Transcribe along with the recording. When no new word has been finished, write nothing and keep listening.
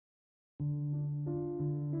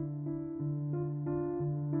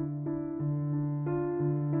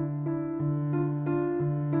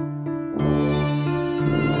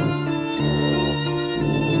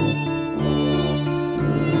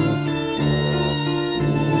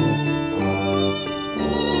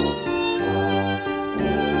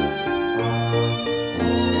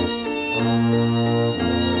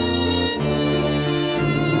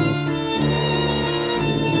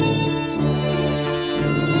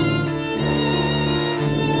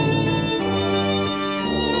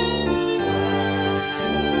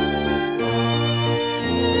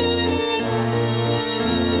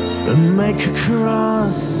Make a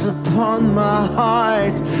cross upon my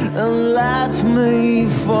heart and let me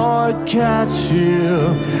forget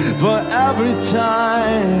you. For every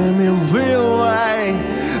time you feel away,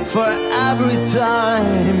 for every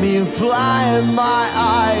time you blind my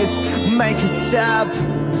eyes, make a step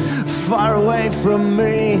far away from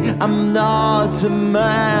me. I'm not the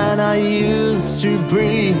man I used to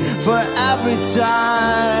be. For every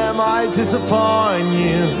time I disappoint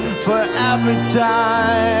you, for every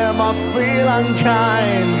time I feel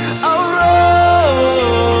unkind. Oh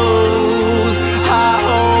Rose, I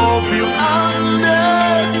hope you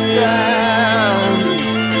understand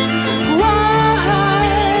why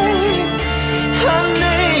I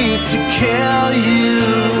need to kill you.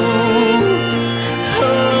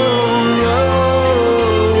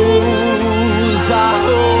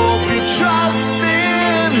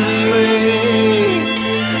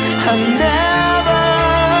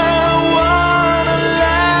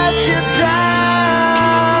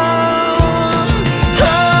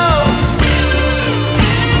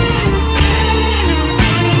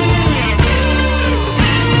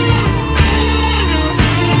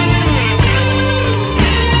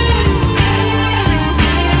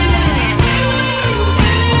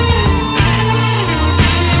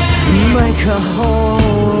 Make a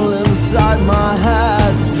hole inside my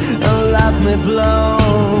head and let me blow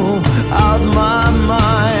out my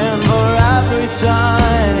mind. For every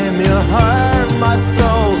time you hurt my soul,